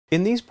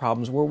In these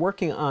problems, we're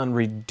working on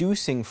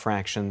reducing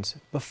fractions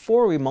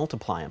before we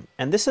multiply them.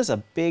 And this is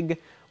a big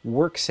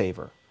work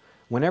saver.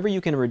 Whenever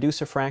you can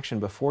reduce a fraction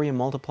before you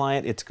multiply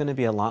it, it's going to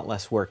be a lot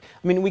less work.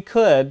 I mean, we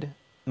could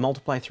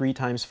multiply 3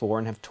 times 4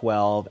 and have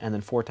 12, and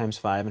then 4 times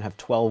 5 and have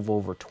 12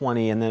 over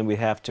 20, and then we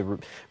have to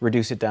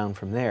reduce it down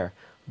from there.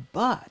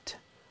 But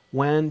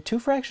when two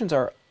fractions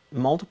are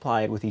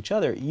multiplied with each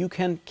other, you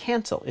can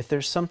cancel. If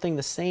there's something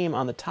the same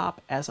on the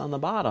top as on the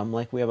bottom,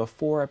 like we have a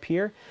 4 up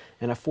here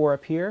and a 4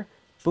 up here,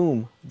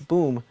 boom,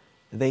 boom,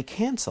 they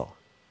cancel.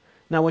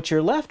 Now what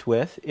you're left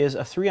with is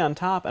a 3 on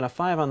top and a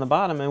 5 on the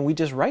bottom, and we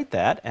just write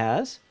that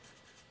as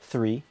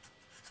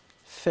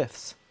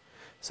 3/5.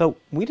 So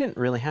we didn't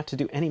really have to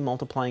do any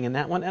multiplying in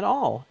that one at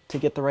all to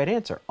get the right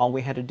answer. All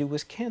we had to do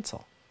was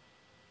cancel.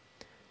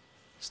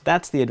 So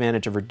that's the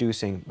advantage of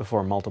reducing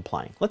before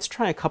multiplying. Let's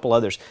try a couple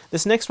others.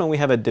 This next one we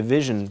have a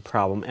division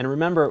problem, and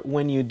remember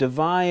when you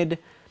divide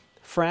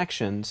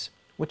fractions,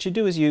 what you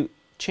do is you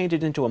change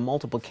it into a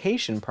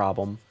multiplication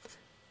problem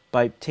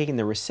by taking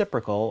the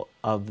reciprocal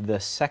of the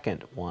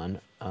second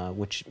one,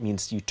 which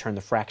means you turn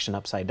the fraction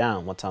upside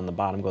down. What's on the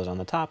bottom goes on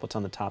the top, what's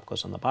on the top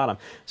goes on the bottom.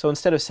 So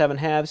instead of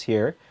 7/2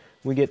 here,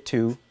 we get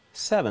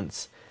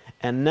 2/7.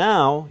 And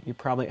now, you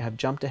probably have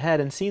jumped ahead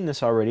and seen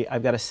this already.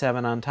 I've got a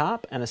 7 on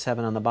top and a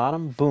 7 on the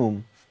bottom.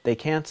 Boom, they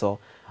cancel.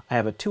 I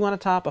have a 2 on the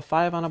top, a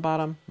 5 on the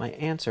bottom. My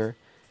answer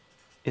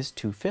is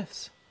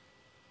 2/5.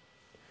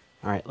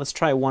 All right, let's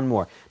try one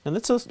more. Now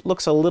this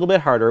looks a little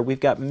bit harder. We've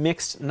got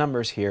mixed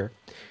numbers here.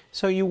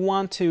 So you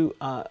want to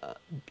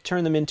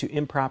turn them into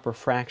improper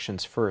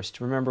fractions first.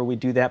 Remember, we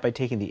do that by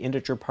taking the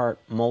integer part,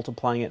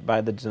 multiplying it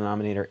by the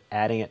denominator,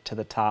 adding it to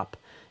the top,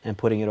 and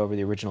putting it over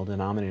the original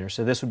denominator.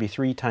 So this would be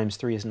 3 times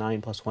 3 is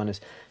 9 plus 1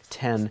 is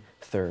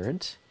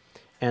 10/3.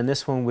 And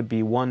this one would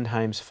be 1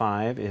 times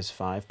 5 is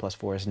 5 plus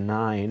 4 is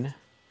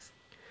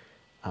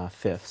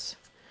 9/5.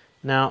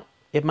 Now,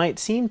 it might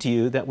seem to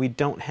you that we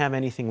don't have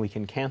anything we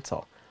can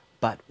cancel,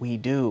 but we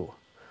do.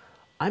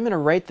 I'm going to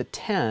write the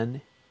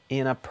 10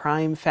 in a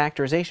prime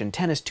factorization.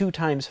 10 is 2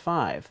 times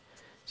 5.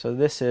 So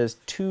this is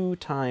 2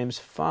 times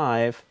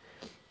 5.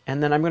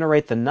 And then I'm going to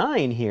write the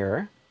 9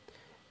 here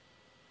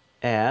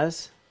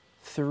as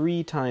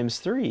 3 times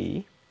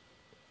 3.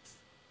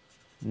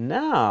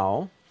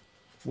 Now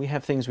we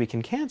have things we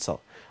can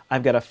cancel.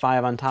 I've got a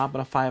 5 on top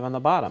and a 5 on the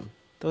bottom.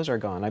 Those are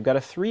gone. I've got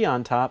a 3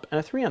 on top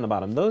and a 3 on the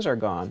bottom. Those are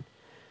gone.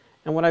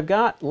 And what I've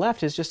got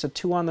left is just a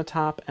 2 on the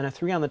top and a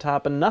 3 on the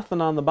top and nothing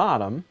on the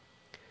bottom.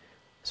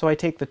 So I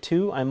take the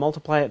 2, I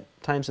multiply it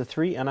times the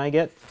 3, and I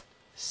get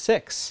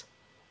 6.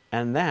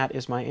 And that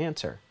is my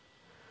answer.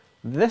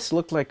 This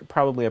looked like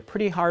probably a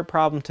pretty hard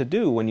problem to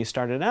do when you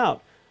started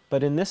out,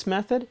 but in this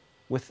method,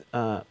 with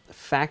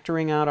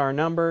factoring out our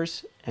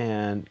numbers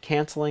and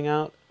canceling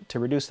out to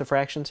reduce the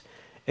fractions,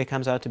 it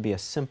comes out to be a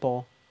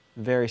simple,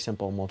 very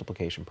simple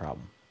multiplication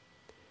problem.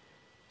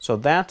 So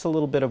that's a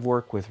little bit of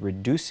work with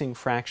reducing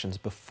fractions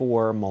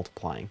before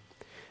multiplying.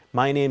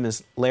 My name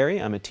is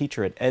Larry. I'm a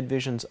teacher at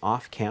EdVision's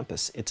Off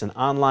Campus. It's an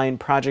online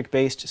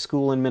project-based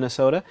school in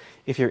Minnesota.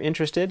 If you're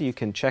interested, you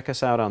can check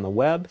us out on the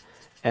web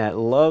at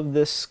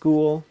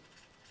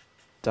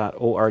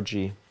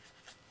lovethischool.org.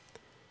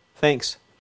 Thanks.